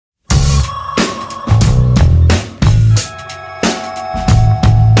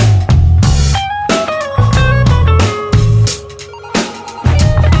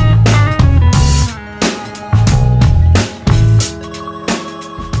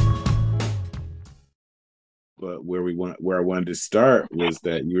but where I wanted to start was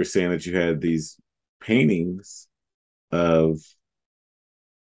that you were saying that you had these paintings of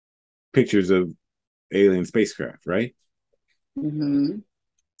pictures of alien spacecraft, right? Hmm.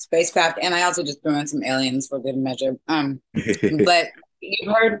 Spacecraft, and I also just threw in some aliens for good measure. But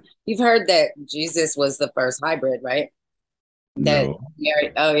you've heard that Jesus was the first hybrid, right? That No,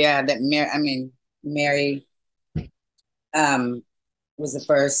 Mary, oh yeah, that Mary, I mean Mary, um, was the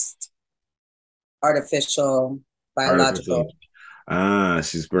first artificial artificial. biological.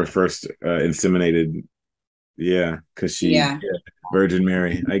 She's first inseminated. Yeah, because she Yeah, Virgin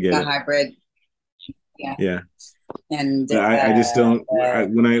Mary. I get a it. hybrid. Yeah, Yeah. and I just don't.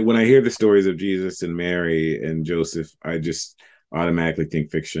 When I hear the stories of Jesus and Mary and Joseph, I just automatically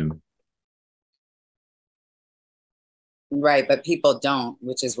think fiction. right, but people don't,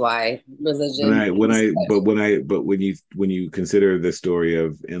 which is why When religion I when is I such. but when you consider the story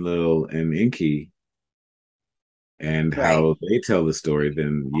of Enlil and Enki and Right, how they tell the story,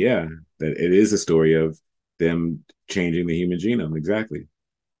 then yeah, that it is a story of them changing the human genome. Exactly.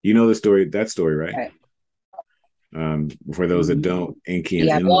 You know the story, that story, right? right. For those that Hmm. don't, Enki and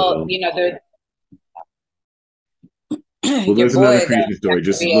Yeah, well, Enlil. Well, your there's another boy that creation story. has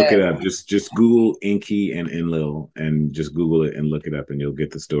to Just be look a it up. Just Google Enki and Enlil, and just Google it and look it up, and you'll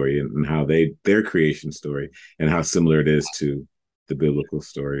get the story and how their creation story and how similar it is to the biblical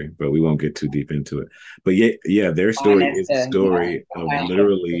story. But we won't get too deep into it. But yeah, their story honest, is a story of scientific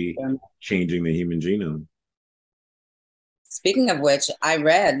literally system. changing the human genome. Speaking of which, I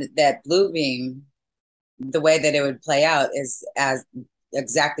read that Blue Beam, the way that it would play out is as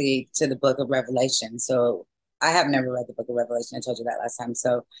exactly to the book of Revelation. So I have never read the book of Revelation. I told you that last time.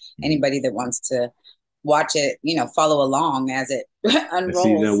 So Mhm. anybody that wants to watch it, follow along as it And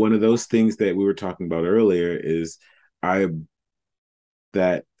see, now unrolls. one of those things that we were talking about earlier is I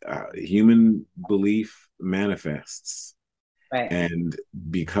that human belief manifests, Right. and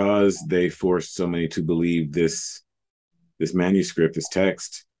because they forced so many to believe this manuscript, this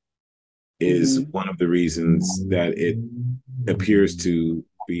text, is Hmm. one of the reasons that it appears to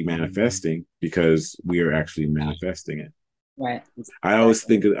be manifesting because we are actually manifesting it. Right. I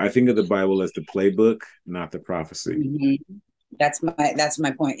Exactly. think of the Bible as the playbook, not the prophecy. Hmm. That's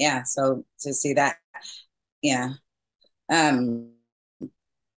my point. Yeah. So to see that, yeah. Um,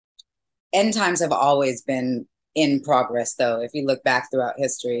 End times have always been in progress, though. If you look back throughout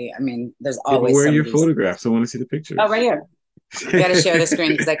history, I mean, there's Yeah, but always where are some of your these. photographs? I want to see the Oh, right pictures. here. I got to share the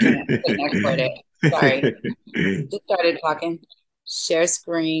screen because I couldn't export it. Sorry. Just started talking. Share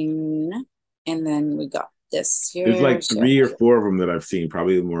screen, and then we got this There's here. like Share. 3 or 4 of them that I've seen,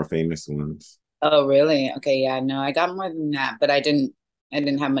 probably the more famous ones. Oh, really? Okay, yeah, no, I got more than that, but I didn't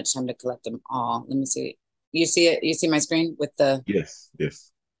have much time to collect them all. Let me see. You see it? You see my screen with the. Yes,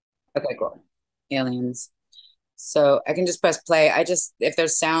 yes. Okay, cool. Aliens. So I can just press play. If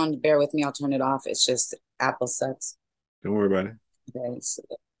there's sound, bear with me. I'll turn it off. It's just Apple sucks. Don't worry about it. Okay.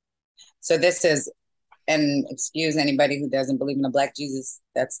 So this is, and excuse anybody who doesn't believe in a black Jesus.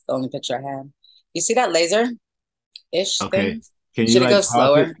 That's the only picture I have. You see that laser-ish Okay. thing? Can you Should it like go pause it?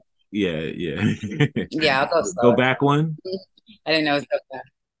 slower? Yeah, yeah. Yeah, I'll go Go slower. back one. I didn't know it was so fast.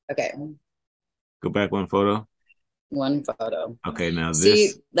 Okay, Go back one photo. one photo. Okay, now this,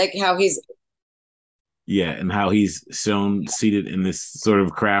 See, like how he's yeah, and how he's shown seated in this sort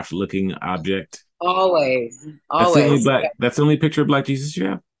of craft looking object. always, That's the only always. black, that's the only picture of Black Jesus you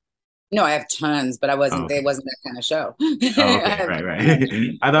have? No, I have tons, but I Oh, wasn't. It okay. wasn't that kind of show. Oh, I okay. have Right, tons.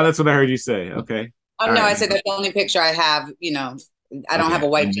 right. I thought that's what I heard you say. Okay. Oh All no, right. I said that's the only picture I have. I don't have Okay. a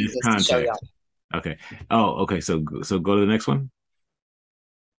white In this Jesus to show y'all. context. Okay. Oh, okay. So go to the next one.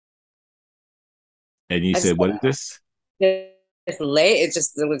 And you I said, said what is this? it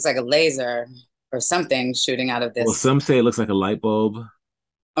looks like a laser or something shooting out of Well, this some say it looks like a light bulb.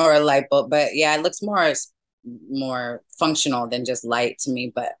 or a light bulb, but yeah, it looks more functional than just light to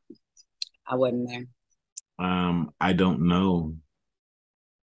me. But I wasn't there. I don't know.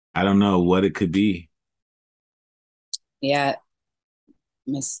 I don't know what it could be. Yeah,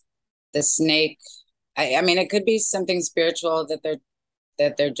 miss the snake. I mean, it could be something spiritual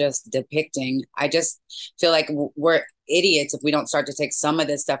that they're just depicting. I just feel like we're idiots if we don't start to take some of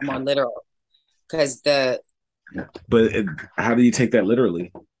this stuff more literal because But how do you take that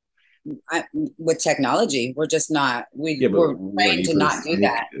literally? with technology, we're just not Yeah, but we're what trained you to put a not do snake?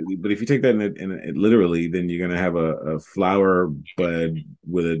 that. But if you take that literally, then you're gonna have a flower bud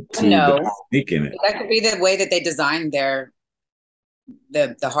with a tube that has No, a snake in it. that could be the way that they designed the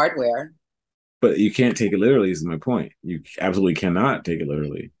hardware. But you can't take it literally. Is my point. You absolutely cannot take it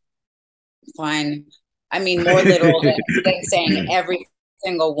literally. Fine. I mean, more literal than saying every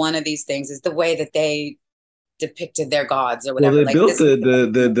single one of these things is the way that they depicted their gods or Well, whatever. they Like built this is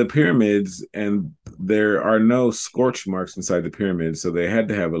the pyramids, and there are no scorch marks inside the pyramids, so they had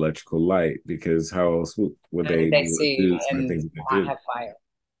to have electrical light because how else would how did they they be able to see do some of the and things that they not do? have fire.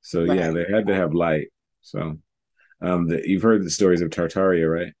 So yeah, Right. they had to have light. So you've heard the stories of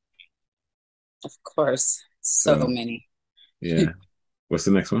Tartaria, right? Of course. So So many. yeah, what's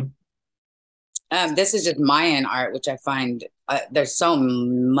the next one? This is just Mayan art, which I find there's so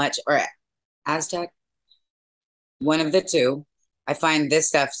much, or Aztec, one of the two. I find this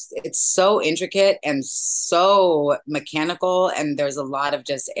stuff, it's so intricate and so mechanical, and there's a lot of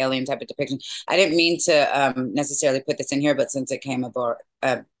just alien type of depiction. I didn't mean to necessarily put this in here, but since it came aboard,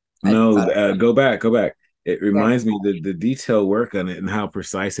 I No, thought, go back, go back. It okay, reminds me the detail work on it and how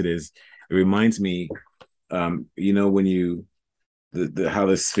precise it is. It reminds me, when you the how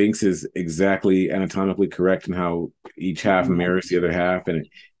the Sphinx is exactly anatomically correct and how each half mhm, mirrors the other half, and it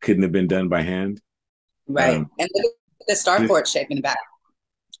couldn't have been done by hand. right. Um, And look at the star this, fort shape in the back.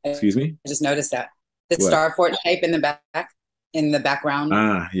 I excuse me, just noticed that the what? star fort shape in the background.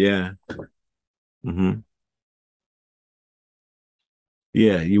 Ah, yeah. Hmm.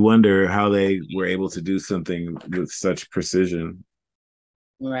 Yeah, you wonder how they were able to do something with such precision.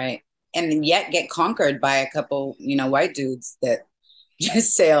 Right. And yet get conquered by a couple, white dudes that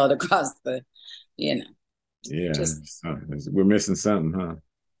just sailed across you know, Yeah, just, so we're missing something, huh?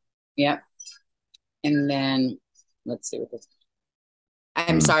 yeah. And then let's see what this,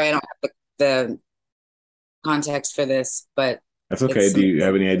 I'm Hmm. sorry, I don't have the context for this, but That's it's okay. Do some, you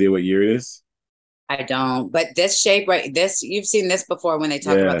have any idea what year it is? I don't, but this shape, right? This, you've seen this before when they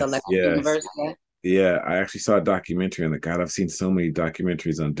talk about the Yes, electric yes. universe. Yeah. Yeah, I actually saw a documentary on the God, I've seen so many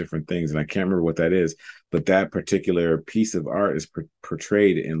documentaries on different things, and I can't remember what that is, but that particular piece of art is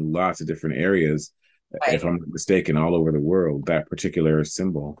portrayed in lots of different areas, if Right. I'm not mistaken, all over the world, that particular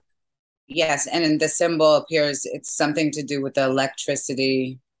symbol. Yes. And in the symbol appears, it's something to do with the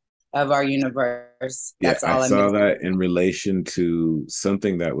electricity of our universe. Yeah, That's I all I'm saw going to that in relation to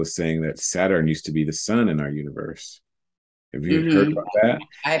something that was saying that Saturn used to be the sun in our universe. Have you heard say. about that?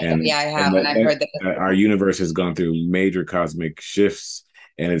 Yeah, I And have, and I've heard that. that our universe has gone through major cosmic shifts,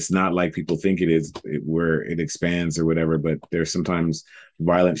 and it's not like people think it is, where it expands or whatever. But there's sometimes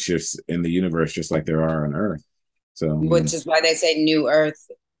violent shifts in the universe, just like there are on Earth. So I Which mean, is why they say new Earth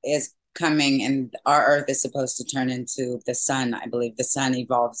is coming, and our Earth is supposed to turn into the sun. I believe the sun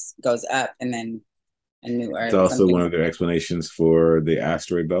evolves, goes up, and then a new it's Earth, also one something. of their explanations for the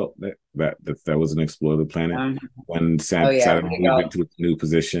asteroid belt that was an explored planet Um, when oh yeah, Saturn moved into its new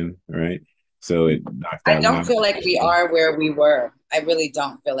position, right? So it knocked I that one don't out. feel like we are where we were. I really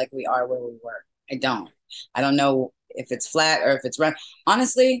don't feel like we are where we were. I don't. I don't know if it's flat or if it's round.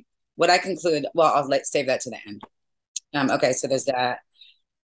 Honestly, what I conclude, well, save that to the end. Okay, so there's that.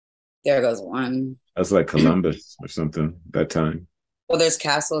 There goes one. That's like Columbus or something that time. Well, there's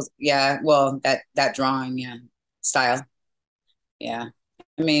castles. Yeah. Well, that drawing, yeah, style. Yeah.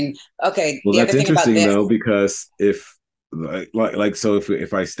 I mean, okay. Well, The other that's thing about interesting this, though, because if so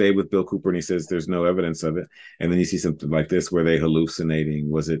if I stay with Bill Cooper and he says there's no evidence of it, and then you see something like this where they hallucinating,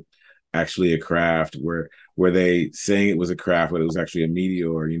 was it actually a craft? Were they saying it was a craft, but it was actually a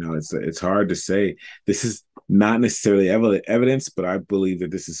meteor? It's hard to say. This is not necessarily evidence, but I believe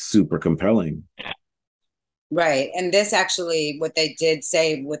that this is super compelling. right? And this actually, what they did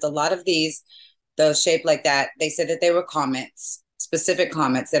say with a lot of those shaped like that, they said that they were comets, specific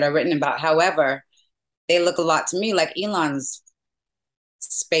comets that are written about. However, they look a lot to me like Elon's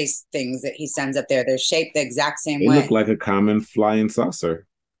space things that he sends up there. They're shaped the exact same They look way. like a common flying saucer,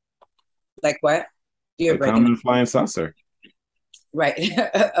 Like what? You're a breaking up. common flying saucer. Right.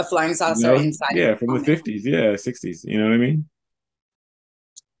 A flying saucer inside Yeah, a from the comet. 50s, yeah, 60s. You know what I mean?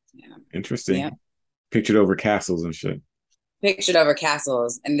 Yeah. Yeah. Interesting. Pictured over castles and shit. Pictured over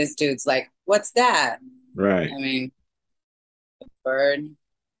castles. And this dude's like, what's that? Right. I mean, bird.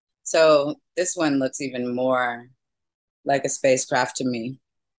 So this one looks even more like a spacecraft to me.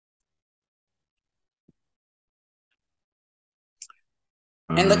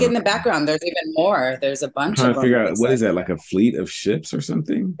 And look Uh, in the background, there's even more. There's a I'm bunch trying of to them, figure it out looks what like. is that, like a fleet of ships or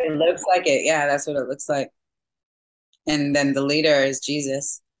something? It looks like it. Yeah, that's what it looks like. And then the leader is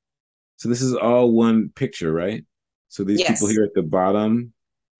Jesus. So this is all one picture, right? So these people Yes. here at the bottom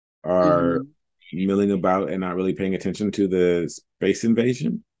are Hmm. milling about and not really paying attention to the space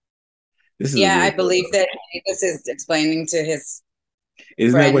invasion. This is Yeah, I really cool. believe that Jesus is explaining to his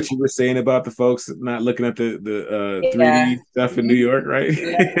Isn't that friend. what you were saying about the folks not looking at the Yeah. 3D stuff in New Mhm. York, right?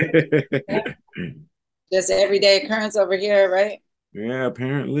 Yeah. Yeah. Just everyday occurrence over here, right? Yeah,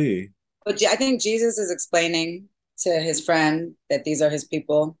 apparently. But I think Jesus is explaining to his friend that these are his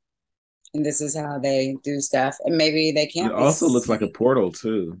people. and this is how they do stuff. And maybe they It can't be also looks like a seen. portal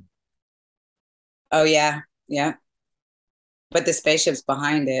too. Oh yeah, yeah. But the spaceship's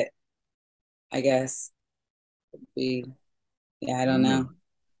behind it, I guess. Be yeah, I I don't don't know. know.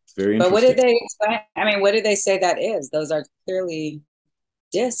 It's very But what did interesting. they explain? I mean, what did they say that is? Those are clearly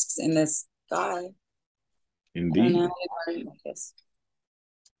discs in the sky. I don't know. Indeed. I guess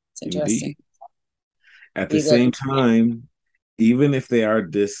it's Indeed. interesting. At the You go same time, even if they are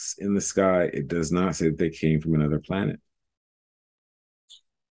discs in the sky, it does not say that they came from another planet.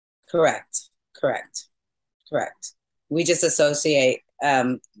 correct, correct, correct. We just associate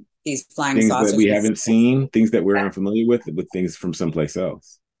these flying Things that saucers we with. haven't seen, things that we're unfamiliar with things from someplace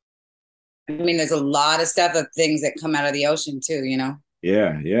else. I mean, there's a lot of stuff of things that come out of the ocean too, you know?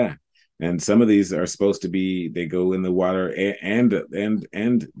 Yeah, yeah. And some of these are supposed to be they go in the water and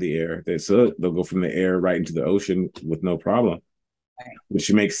the air. So they'll go from the air right into the ocean with no problem, Right.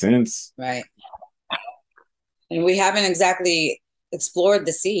 which makes sense. Right. And we haven't exactly explored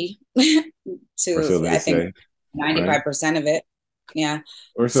the sea Or to, so they I think, say, right? 95% of it. Yeah.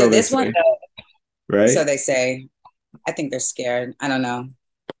 Or So so they this one, say, though, so right? they say, I think they're scared. I don't know.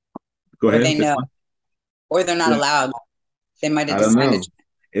 Go Or ahead. they know, or they're not Yeah, allowed. They might have I don't decided know.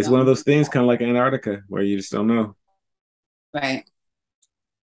 It's one of something. those things, kind of like Antarctica, where you just don't know. Right.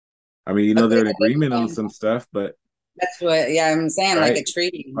 I mean, But they're in agreement on some stuff, but that's what, yeah, I'm saying, like right, a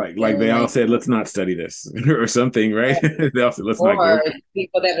treaty. like They're they all like, said, let's not study this or something, right? They all said, let's not go. or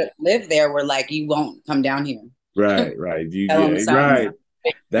people that live there were like, you won't come down here. Right, right. You, Tell them yeah, something. right.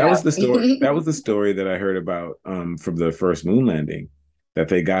 That Yeah. was the story. That was the story that I heard about from the first moon landing. That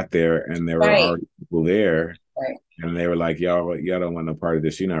they got there and there were Right. already people there, Right. and they were like, y'all don't want no part of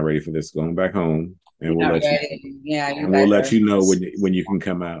this. You're not ready for this. Going back home, and You're we'll not let you ready. Yeah, you and we'll guys let are. you know when you can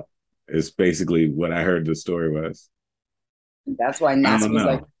come out. Is basically what I heard the story was. That's why I NASA don't was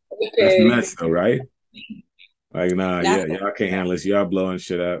like, know. That's okay. nuts though, right? Like, nah, yeah, NASA. y'all can't handle this. Y'all blowing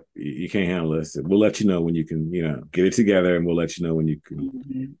shit up. You can't handle this. We'll let you know when you can, get it together, and we'll let you know when you can,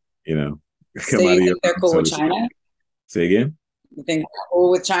 Mhm. you know, So come out you of your think they're room, cool so with to speak. China? Say again. You think they're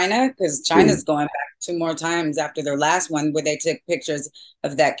cool with China? Because Who? China's going back two more times after their last one, where they took pictures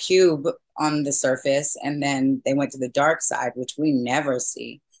of that cube on the surface, and then they went to the dark side, which we never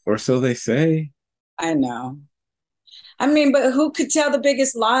see. Or so they say. I know. I mean, but who could tell the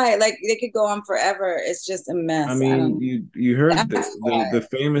biggest lie? Like they could go on forever. It's just a I mess. I don't mean, know. you heard the That's the why. the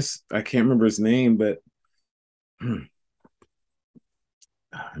famous. I can't remember his name, but let me see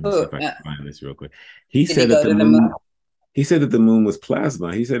Who, if I can find this real quick. He did he said that go the to the moon? moon. He said that the moon was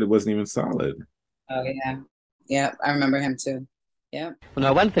plasma. He said it wasn't even solid. Oh yeah, yeah. I remember him too. Yeah. Well,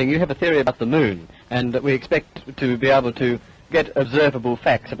 now, one thing, you have a theory about the moon, and we expect to be able to get observable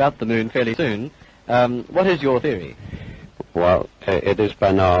facts about the moon fairly soon. What is your theory? Well, it is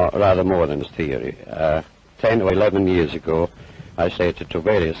by now rather more than a theory. 10 or 11 years ago, I stated to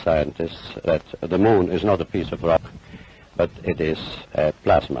various scientists that the moon is not a piece of rock, but it is a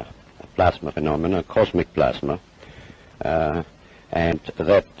plasma phenomenon, a cosmic plasma, and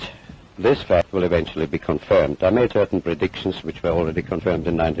that this fact will eventually be confirmed. I made certain predictions which were already confirmed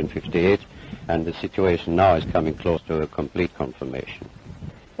in 1958, and the situation now is coming close to a complete confirmation.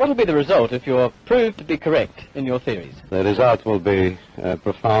 What will be the result if you're proved to be correct in your theories? The result will be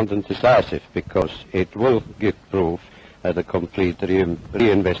profound and decisive because it will give proof that a complete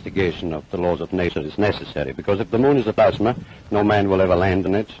reinvestigation of the laws of nature is necessary. Because if the moon is a plasma, no man will ever land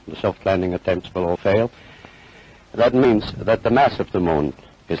on it. The soft landing attempts will all fail. That means that the mass of the moon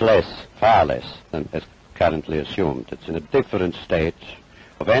is less, far less, than is currently assumed. It's in a different state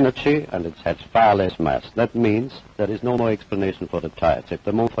of energy, and it has far less mass. That means there is no more explanation for the tides. If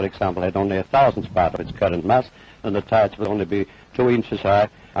the moon, for example, had only 1,000th part of its current mass, then the tides would only be 2 inches high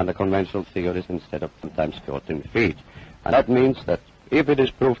under conventional theories instead of sometimes 14 feet. And that means that if it is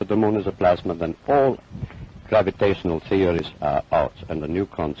proved that the moon is a plasma, then all gravitational theories are out, and a new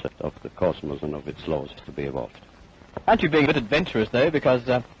concept of the cosmos and of its laws is to be evolved. Aren't you being a bit adventurous, though, because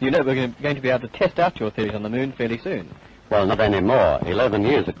you know we're going to be able to test out your theories on the moon fairly soon? Well, not anymore. 11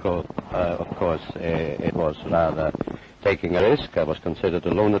 years ago, of course, it was rather taking a risk. I was considered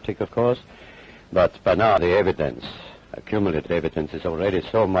a lunatic, of course. But by now, the evidence, accumulated evidence, is already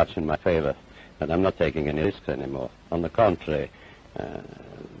so much in my favor that I'm not taking any risks anymore. On the contrary,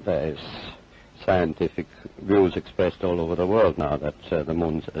 there is scientific views expressed all over the world now that the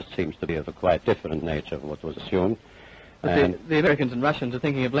moon seems to be of a quite different nature from what was assumed. But the Americans and Russians are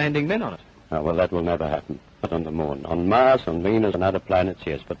thinking of landing men on it. Well, that will never happen. Not on the moon. On Mars, on Venus, and other planets,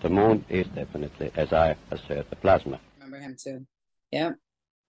 yes. But the moon is definitely, as I assert, a plasma. I remember him too. Yeah.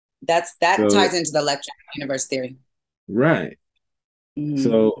 That ties So into the electric universe theory. right. Mhm.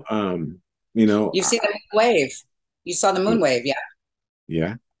 So, you know, You've seen the moon wave. You saw the moon wave, yeah.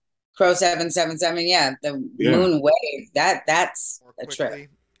 yeah, Crow 777, yeah. The yeah. moon wave. That's More a trip. quickly.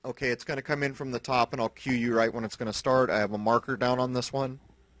 Okay, it's going to come in from the top, and I'll cue you right when it's going to start. I have a marker down on this one.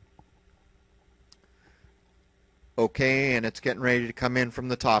 Okay, and it's getting ready to come in from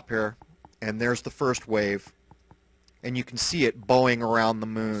the top here. And there's the first wave. And you can see it bowing around the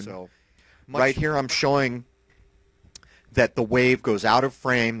moon. So, right here I'm showing that the wave goes out of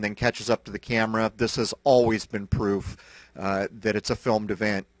frame, then catches up to the camera. This has always been proof that it's a filmed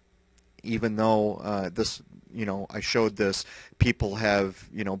event. Even though I showed this, people have,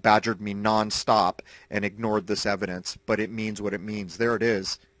 badgered me nonstop and ignored this evidence. But it means what it means. There it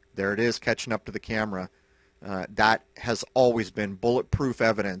is. There it is, catching up to the camera. That has always been bulletproof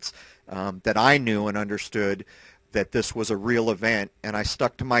evidence that I knew and understood that this was a real event, and I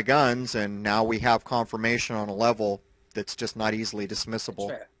stuck to my guns, and now we have confirmation on a level that's just not easily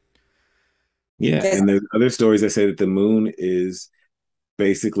dismissible. Yeah, and there's other stories that say that the moon is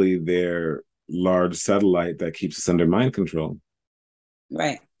basically their large satellite that keeps us under mind control.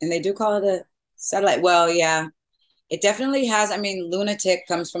 Right. And they do call it a satellite. Well, yeah, it definitely has. I mean, lunatic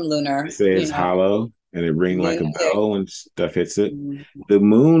comes from They lunar, say it's hollow and it rings like a lunatic. bell when stuff hits it. Mhm. The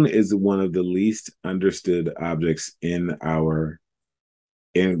moon is one of the least understood objects in our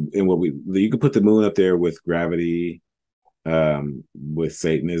in what we you could put the moon up there with gravity, with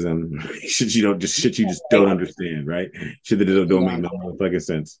Satanism, shit you just don't understand, right? Shit that don't make no fucking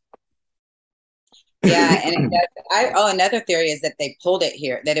sense. Yeah, and another theory is that they pulled it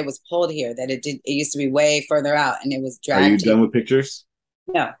here, that it was pulled here, that it used to be way further out and it was Are you dragged here. done with pictures?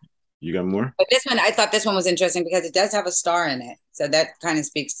 No. You got more? But this one, I thought this one was interesting because it does have a star in it. So that kind of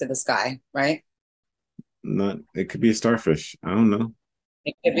speaks to the sky, right? Not. It could be a starfish. I don't know.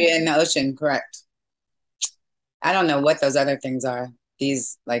 It could be in the ocean, correct? I don't know what those other things are.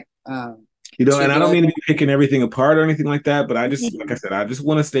 These like And I don't tubular. mean to be picking everything apart or anything like that, but I just, like I said, I just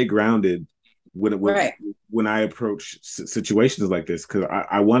want to stay grounded Right. when I approach situations like this because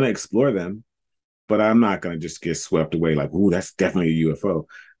I want to explore them, but I'm not going to just get swept away like, ooh, that's definitely a UFO.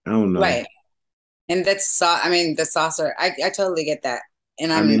 I don't know. Right. And I mean, the saucer, I totally get that.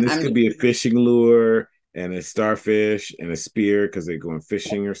 And I mean, this I'm could be a fishing lure and a starfish and a spear because they're going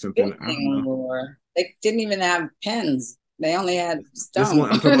fishing or something. I don't know. more. They didn't even have pens. They only had This stone.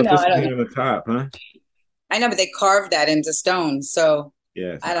 one, I'm talking about No, this I one don't here know. on the top, huh? I know, but they carved that into stone. So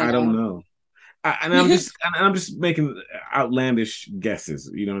Yes, I don't I don't know. know. I'm just making outlandish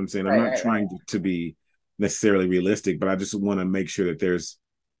guesses. You know what I'm saying? I'm Right, not right, right. trying to be necessarily realistic, but I just want to make sure that there's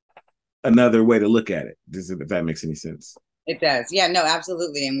another way to look at it. If that makes any sense. It does. Yeah, no,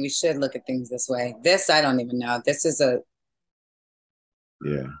 absolutely. And we should look at things this way. This, I don't even know. This is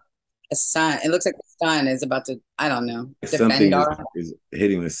Yeah, a sun. It looks like the sun is about to, I don't know, something defend is our. is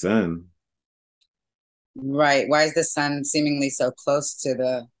hitting the sun. Right. Why is the sun seemingly so close to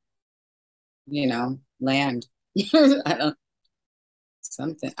the, land? I don't,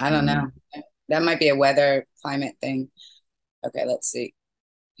 I don't Mm-hmm. know. That might be a weather climate thing. Okay, let's see.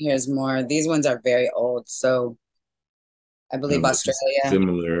 Here's more. These ones are very old. So I believe This is Australia.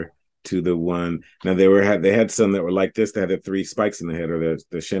 similar to the one. Now they had some that were like this. They had the three spikes in the head or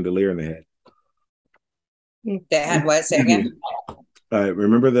the chandelier in the head. They had what? Say again?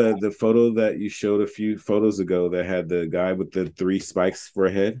 Remember the photo that you showed a few photos ago that had the guy with the three spikes for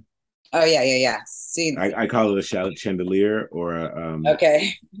a head? Oh yeah, yeah, yeah. See, I call it a chandelier or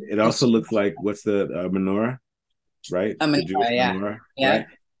okay. it also looks like what's the menorah, right? The Jewish Yeah, menorah, yeah. right?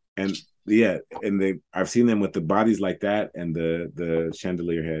 And yeah, and I've seen them with the bodies like that and the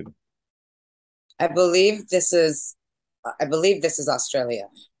chandelier head. I believe this is. I believe this is Australia.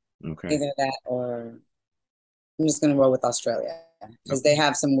 Okay. Either that or I'm just gonna roll with Australia because they Okay.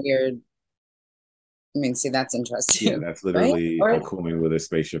 have some weird. I mean, see, that's Yeah, interesting, that's right? literally a coin with a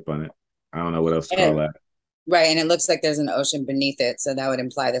spaceship on it. I don't know what else to And call that. right, and it looks like there's an ocean beneath it, so that would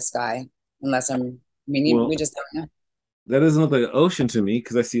imply the sky. Unless I mean, Well, we just don't know. that doesn't look like an ocean to me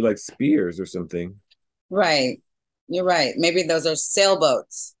because I see like spears or something. Right, you're right. Maybe those are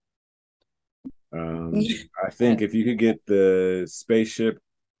sailboats. I think if you could get the spaceship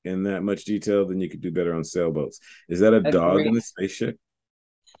in that much detail, then you could do better on sailboats. Is that a dog in Agree. the spaceship?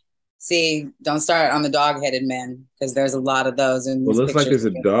 See, don't start on the dog-headed men because there's a lot of those in Well, it these looks like pictures.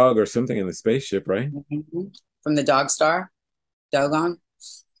 there's a dog or something in the spaceship, right? Mhm. From the dog star, Dogon.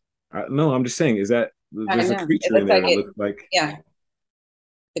 No, I'm just saying, is that I there's a know. It creature in looks there like that it. looks like, Yeah,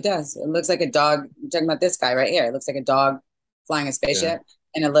 it does. It looks like a dog. I'm talking about this guy right here. It looks like a dog flying a yeah. spaceship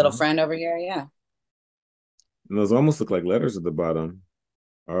and a little Mhm. friend over here. Yeah. And those almost look like letters at the bottom.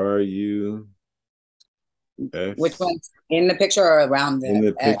 Are you? Which F one's in the picture or around in the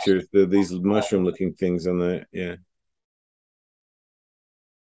the F? pictures, these mushroom looking things on the yeah.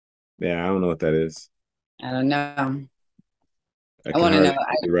 Yeah, I don't know what that is. I don't know. I I can want to know. hardly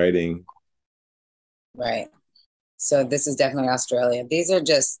read the writing. Right. So this is definitely Australia. These are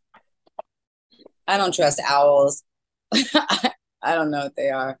just, I don't trust owls. I don't know what they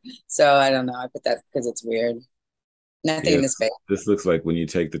are. So I don't know. I put that because it's weird. Nothing in Yes, the space. this looks like when you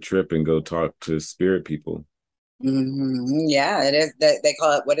take the trip and go talk to spirit people. Yeah, it is. They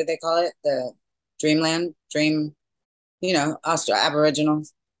call it, what do they call it? The dreamland, dream,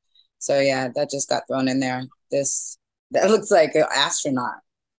 Aboriginals. So yeah, that just got thrown in there. That looks like an astronaut,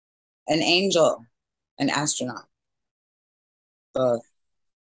 an angel, an astronaut, both.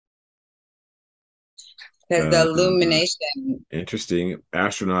 Because the Uh, illumination Interesting.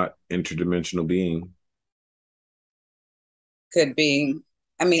 Astronaut, interdimensional being. could be,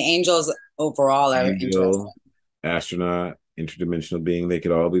 I mean, angels overall are interesting. Angel, astronaut, interdimensional being, they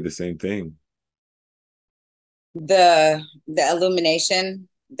could all be the same thing. The illumination,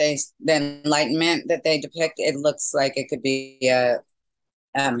 the enlightenment that they depict, it looks like it could be a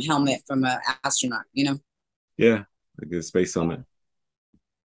helmet from an astronaut, Yeah, like a space helmet.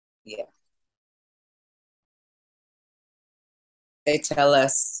 Yeah. They tell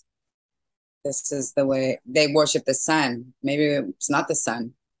us this is the way they worship the sun. Maybe it's not the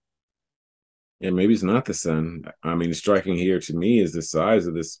sun. Yeah, maybe it's not the sun. I mean, striking here to me is the size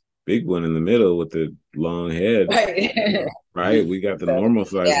of this big one in the middle with the long head. Right. Right? We got the So, normal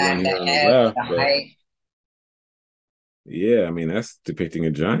size yeah, one the here on the head, left, the but height. yeah, I mean, that's depicting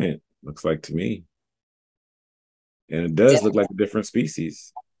a giant, looks like to me. And it does look Definitely. like a different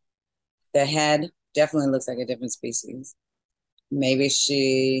species. The head definitely looks like a different species. Maybe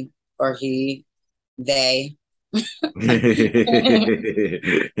she or he, they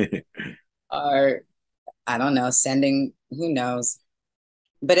are, I don't know, sending, who knows.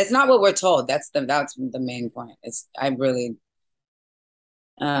 But it's not what we're told. That's the main point. I really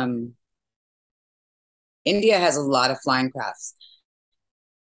India has a lot of flying crafts.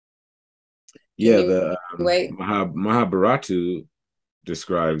 Can Yeah, you the wait? Mahabharata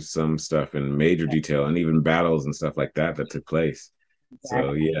describes some stuff in major detail and even battles and stuff like that that took place.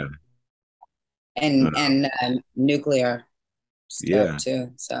 So yeah, And nuclear stuff yeah.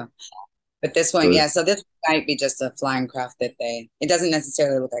 too. So, but this one, So yeah. So this might be just a flying craft it doesn't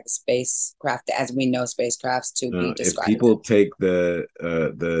necessarily look like a spacecraft as we know spacecrafts to be if described. people take the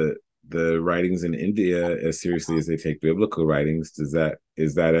writings in India as seriously as they take biblical writings, is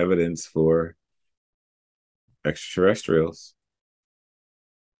that evidence for extraterrestrials?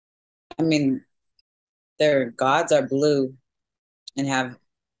 I mean, their gods are blue and have,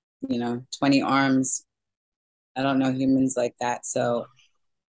 20 arms. I don't know humans like that. So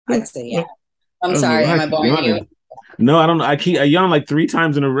I'd say, yeah. I I'm don't know sorry. why I Am I keep boring you? yawning. No, I don't know. I yawn like 3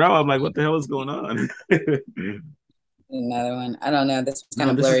 times in a row. I'm like, what the hell is going on? Another one. I don't know. This was kind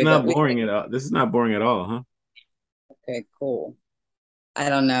No, of this is blurry, not but boring at all. This is not boring at all, huh? okay, cool. I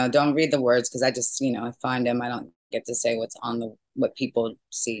don't know. Don't read the words because I just, I find them. I don't get to say what's on what people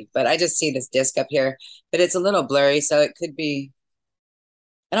see, but I just see this disc up here, but it's a little blurry, so it could be.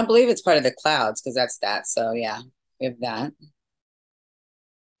 I don't believe it's part of the clouds because that's that. So yeah, we have that.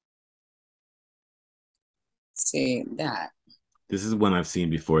 See that. This is one I've seen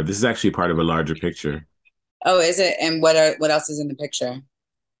before. This is actually part of a larger picture. Oh, is it? And what else is in the picture?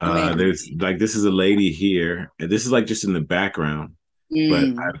 There's like this is a lady here, and this is like just in the background. But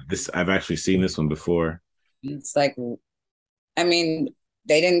Mm, I've actually seen this one before. it's like, I mean,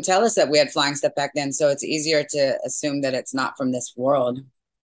 they didn't tell us that we had flying stuff back then, so it's easier to assume that it's not from this world.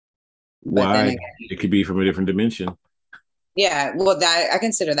 But then Why? again, It could be from a different dimension. yeah, well, that I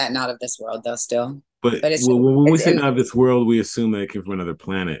consider that not of this world, though, still. But But when we it's say in not of this world, we assume that it came from another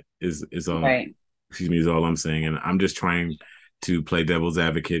planet. Is all. right. Excuse me. Is all I'm saying, and I'm just trying to play devil's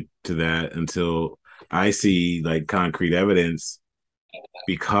advocate to that until I see like concrete evidence,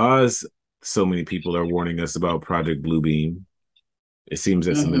 because so many people are warning us about Project Bluebeam. It seems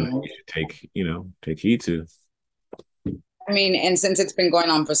that's something that Mhm. we should take heed to. I mean, and since it's been going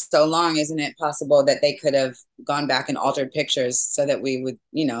on for so long, isn't it possible that they could have gone back and altered pictures so that we would,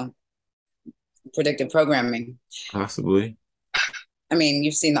 predictive programming? Possibly. I mean,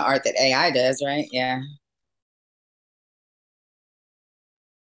 you've seen the art that AI does, right? Yeah.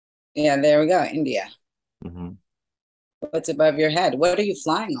 Yeah, there we go. India. Hmm. What's above your head? What are you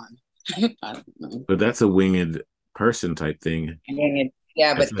flying on? I don't know. But that's a winged person type thing.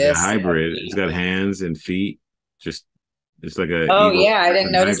 Yeah, It's but like a this. hybrid. It's got hands and feet. Just it's like a Oh eagle yeah, I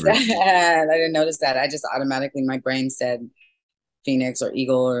didn't notice hybrid. that. I didn't notice that. I just automatically my brain said phoenix or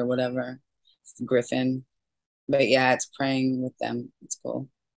eagle or whatever. Griffin. But yeah, it's praying with them. It's cool.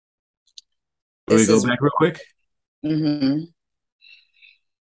 Let me This go is back real quick.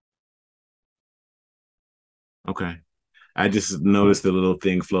 Okay. I just noticed the little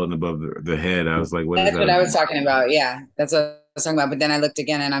thing floating above the head. I was like, what is That's that what I about? was talking about. Yeah, that's what I was talking about. But then I looked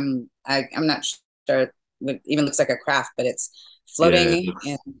again, and I'm not sure. It even looks like a craft, but it's Yeah, it floating and looks,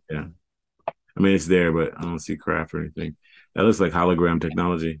 yeah. I mean, it's there, but I don't see craft or anything. That looks like hologram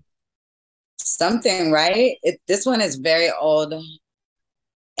technology. something, right? This one is very old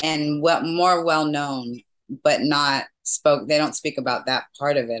and more well known, but not spoke. They don't speak about that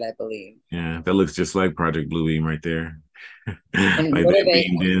part of it, I believe. Yeah, that looks just like Project Bluebeam right there. And Like what they are they?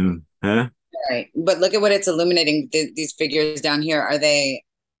 beamed in, huh? Right, but look at what it's illuminating. These figures down here, are they?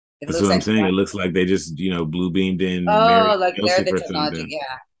 It That's looks what I'm like, saying. It looks like they just, blue beamed in oh, Mary like they're Joseph the or technology. something.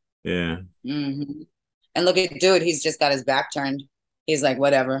 Yeah. Yeah. And look at dude, he's just got his back turned. He's like,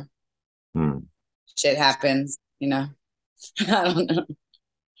 whatever, Hmm. shit happens, you know. I don't know.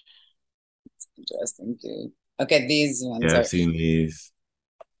 It's interesting, dude. Okay, these ones Yeah, I've are. seen these.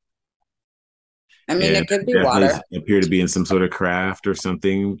 I mean, Yeah, it could be definitely water. appear to be in some sort of craft or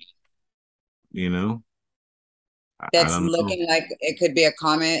something, you know. I That's don't know. looking like it could be a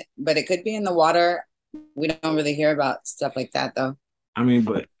comet, but it could be in the water. We don't really hear about stuff like that, though. I mean,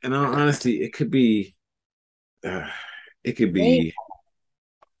 but in all honesty, uh, it could Wait. be,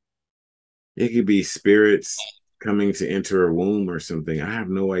 it could be spirits coming to enter a womb or something. I have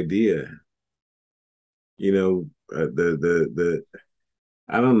no idea. The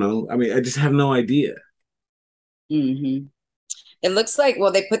I don't know. I mean, I just have no idea. Mm-hmm. It looks like,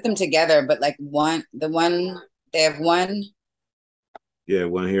 well, they put them together, but like they have one. Yeah,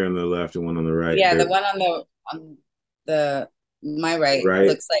 one here on the left and one on the right. Yeah, They're the one on the my right right.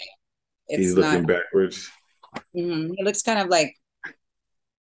 looks like He's it's not. looking backwards. It looks kind of like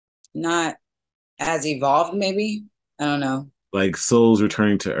not as evolved, maybe. I don't know. Like souls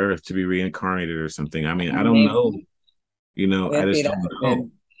returning to Earth to be reincarnated or something. I mean, I don't Maybe know. I could be just that's don't a know.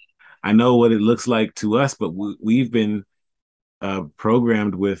 good. I know what it looks like to us, but we've been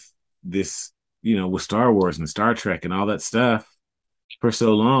programmed with this, with Star Wars and Star Trek and all that stuff for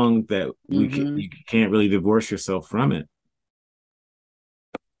so long that Hmm. you can't really divorce yourself from it.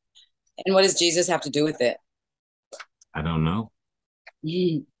 And what does Jesus have to do with it? I don't know.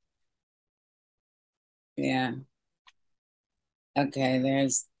 Mhm. Yeah. Okay.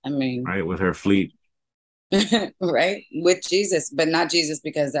 I mean, Right with her fleet. right? With Jesus, but not Jesus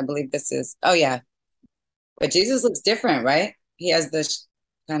because I believe this is, oh, yeah. But Jesus looks different, right? He has this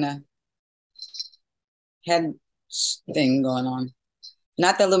kind of head thing going on.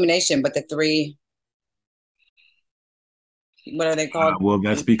 Not the illumination, but the three, what are they called? Well,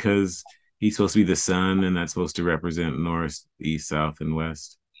 that's because he's supposed to be the sun, and that's supposed to represent north, east, south, and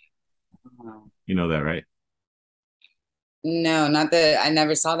west. You know that, right? No, not the, I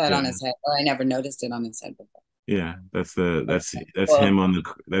never saw that on Yeah. his head, or I never noticed it on his head before. Yeah, that's Well, him on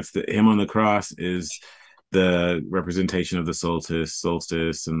the him on the cross is the representation of the solstice,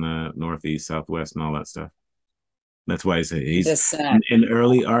 and the northeast, southwest, and all that stuff. That's why he's the sun. in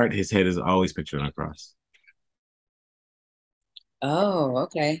early art. His head is always pictured on a cross. Oh,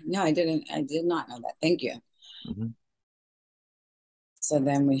 okay. No, I didn't. I did not know that. Thank you. Mm-hmm. So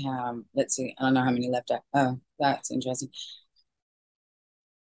then we have, let's see, I don't know how many left. Oh, that's interesting.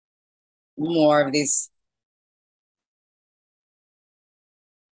 More of these.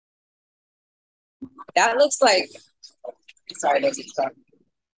 That looks like, sorry,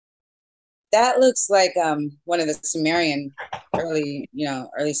 that looks like one of the Sumerian early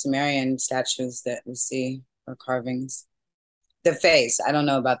Sumerian statues that we see or carvings. The face, I don't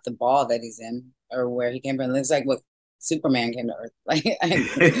know about the ball that he's in or where he came from. It looks like what Superman came to Earth. Like,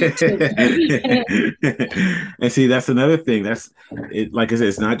 And see, that's another thing. That's it. Like I said,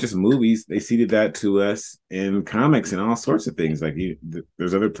 it's not just movies. They seeded that to us in comics and all sorts of things. Like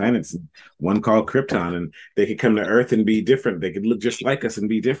there's other planets, one called Krypton, and they could come to Earth and be different. They could look just like us and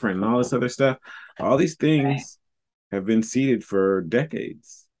be different, and all this other stuff. All these things have been seeded for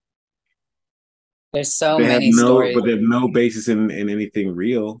decades. there's so many stories. But they have no basis in anything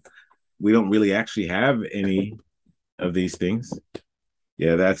real. We don't really actually have any of these things.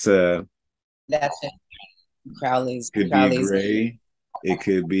 Yeah, That's it. could be a Crowley's. gray. It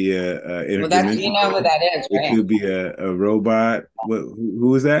could be a Well, that's, you know who interdimensional. that is, It right? could be a robot.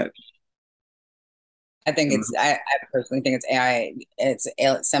 Who is that? I think I personally think it's AI.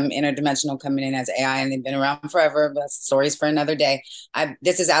 Some interdimensional coming in as AI, and they've been around forever. But stories for another day.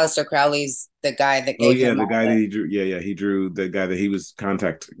 This is Aleister Crowley's, the guy that Oh gave yeah, him the all guy that the. he drew. Yeah, yeah, he drew the guy that he was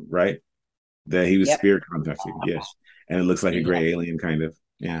contacting, right? That he was Yep. spirit contacting. Yes, and it looks like a Yeah. gray alien, kind of.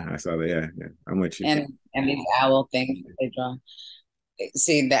 Yeah, I saw that. Yeah, yeah. I'm with you. And these owl things that they draw.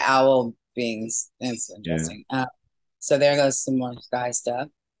 See the owl beings. It's Yeah. interesting. So there goes some more sky stuff.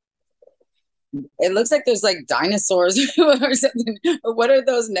 It looks like there's like dinosaurs or something. Or what are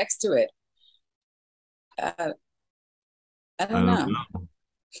those next to it? I I don't don't know. know.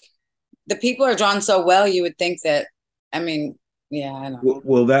 The people are drawn so well, you would think that. I mean, yeah, I don't know.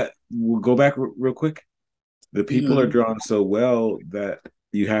 We'll go back real quick. The people are Mhm. drawn so well that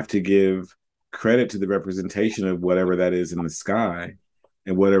you have to give credit to the representation of whatever that is in the sky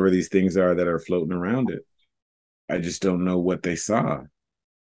and whatever these things are that are floating around it. I just don't know what they saw.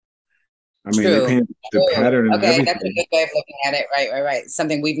 I mean, they True. paint the True. pattern and Okay, that's a everything. good way of looking at it. Right, right, right.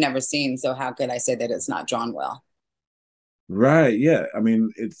 Something we've never seen. So how could I say that it's not drawn well? Right. Yeah. I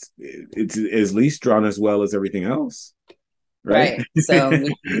mean, it's at least drawn as well as everything else. Right. Right. So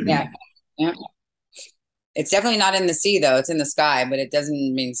yeah, yeah. It's definitely not in the sea though. It's in the sky, but it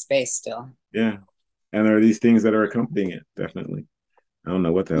doesn't mean space still. Yeah. And there are these things that are accompanying it, definitely. I don't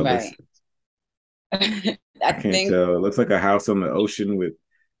know what the hell this Right. is. I I can't think tell. It looks like a house on the ocean with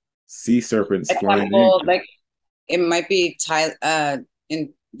sea serpents a flying in. temple, like it might be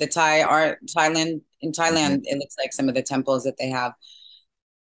in the Thai art Thailand in Mhm. Thailand, it looks like some of the temples that they have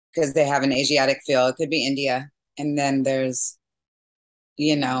because they have an Asiatic feel. It could be India. And then there's,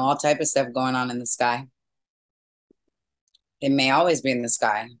 all type of stuff going on in the sky. It may always be in the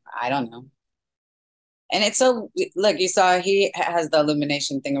sky. I don't know. And it's so look, you saw he has the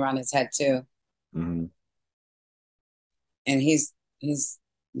illumination thing around his head too. Mhm. And he's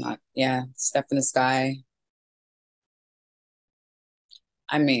not, yeah, stuff in the sky.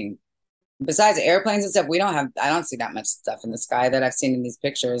 I mean, besides airplanes and stuff, I don't see that much stuff in the sky that I've seen in these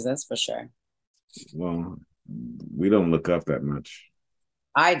pictures, that's for sure. Well, we don't look up that much.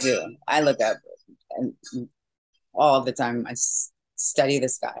 I do. I look up and all the time. Study the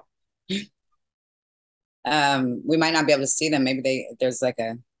sky. We might not be able to see them. Maybe there's like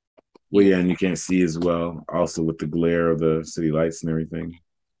a Well, yeah, and you can't see as well, also with the glare of the city lights and everything.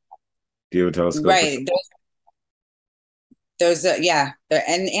 Do you have a telescope or right. something? There's a yeah. There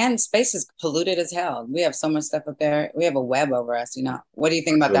and space is polluted as hell. We have so much stuff up there. We have a web over us. What do you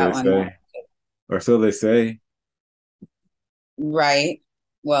think about So that they one? say. Or so they say. Right.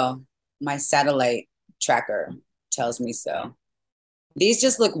 Well, my satellite tracker tells me so. These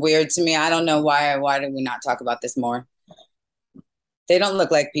just look weird to me. I don't know why. Why did we not talk about this more? They don't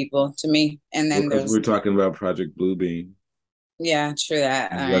look like people to me. And Well, then because we're there's talking about Project Bluebeam yeah, true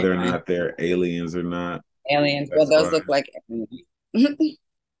that. All and right, whether or fine. not they're aliens or not. Aliens. Well, That's those why. look like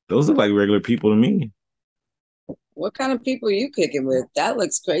Those look like regular people to me. what kind of people you kicking with? That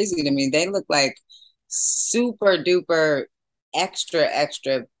looks crazy to me. They look like super duper extra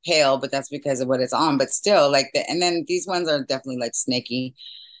extra pale, but that's because of what it's on. But still, and then these ones are definitely like snaky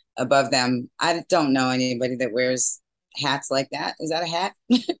above them. I don't know anybody that wears hats like that. Is that a hat?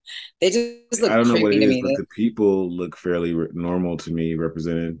 They just I look don't know what creepy it to is, me. but the people look fairly normal to me,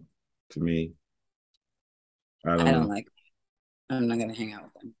 represented to me. I don't I don't know. like. I'm not gonna hang out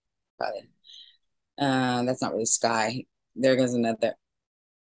with them. Probably. That's not really sky. There goes another.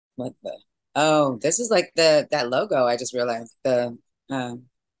 What the? Oh, this is like that logo. I just realized um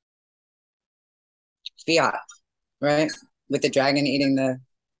Fiat, right? With the dragon eating the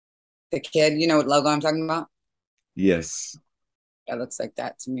kid. You know what logo I'm talking about? Yes, That looks like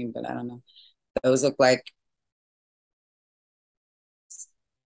that to me, but I don't know. Those look like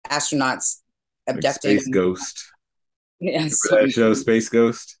astronauts like Space abducting. Ghost. Yes. Remember that show, Space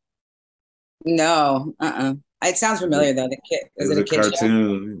Ghost? No. It sounds familiar though. The kid It is it was a a kid show?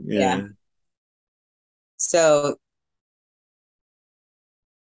 cartoon. Yeah. Yeah. So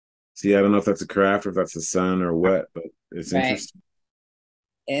See, I don't know if that's a craft or if that's the sun or what, but it's right, interesting.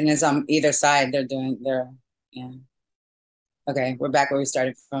 and it's on either side. They're yeah. Okay, we're back where we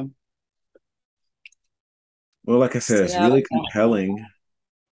started from. Well, like I said, See it's how really compelling.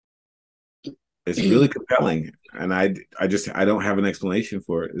 It's really compelling, and I don't have an explanation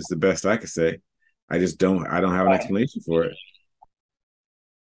for it. It's the best I could say. I don't have an explanation for it.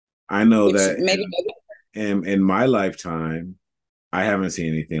 I know which that maybe in my lifetime, I haven't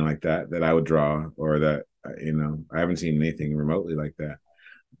seen anything like that I would draw, or that I haven't seen anything remotely like that.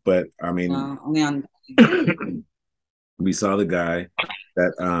 But I mean, only on we saw the guy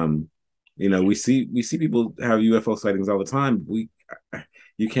that we see people have UFO sightings all the time.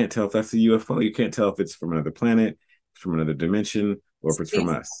 You can't tell if that's a UFO. You can't tell if it's from another planet, from another dimension, or if it's from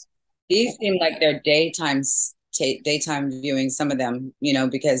these, us. these seem like they're daytime viewing. Some of them,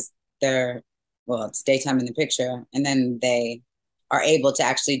 because they're well, it's daytime in the picture, and then they are able to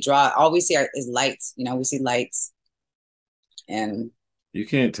actually draw. All we see is lights. We see lights, and You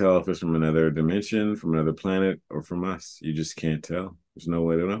can't tell if it's from another dimension, from another planet, or from us. You just can't tell. There's no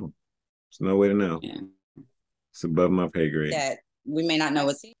way to know. There's no way to know. Yeah. It's above my pay grade. That we may not know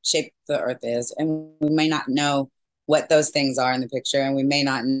what shape the Earth is, and we may not know what those things are in the picture, and we may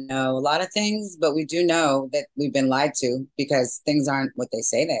not know a lot of things, but we do know that we've been lied to because things aren't what they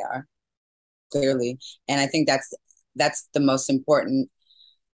say they are, clearly. And I think that's the most important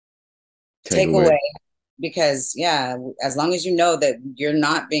takeaway. Because yeah, as long as you know that you're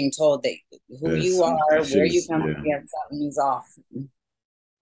not being told that who you are, where you come from, yeah, something is off,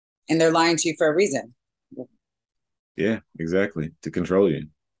 and they're lying to you for a reason. Yeah, exactly. To control you.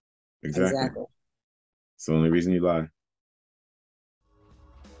 Exactly. It's the only reason you lie.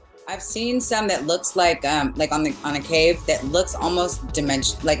 I've seen some that looks like on a cave that looks almost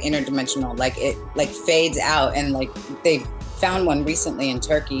interdimensional, like it like fades out, and like they found one recently in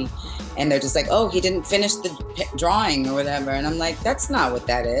Turkey, and they're just like, oh, he didn't finish the drawing or whatever, and I'm like, that's not what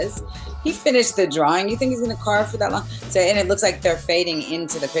that is. He finished the drawing. You think he's gonna carve for that long? So, and it looks like they're fading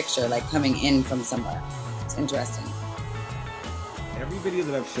into the picture, like coming in from somewhere. It's interesting. Every video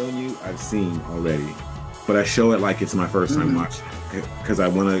that I've shown you, I've seen already, but I show it like it's my first time watching it because I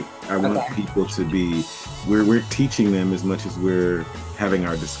want people to be. We're teaching them as much as we're having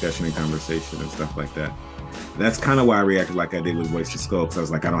our discussion and conversation and stuff like that. That's kind of why I reacted like I did with Voice to Skull, because I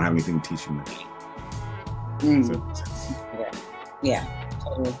was like, I don't have anything to teach them. Yeah,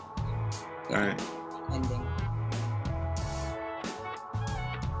 totally. All right. Ending.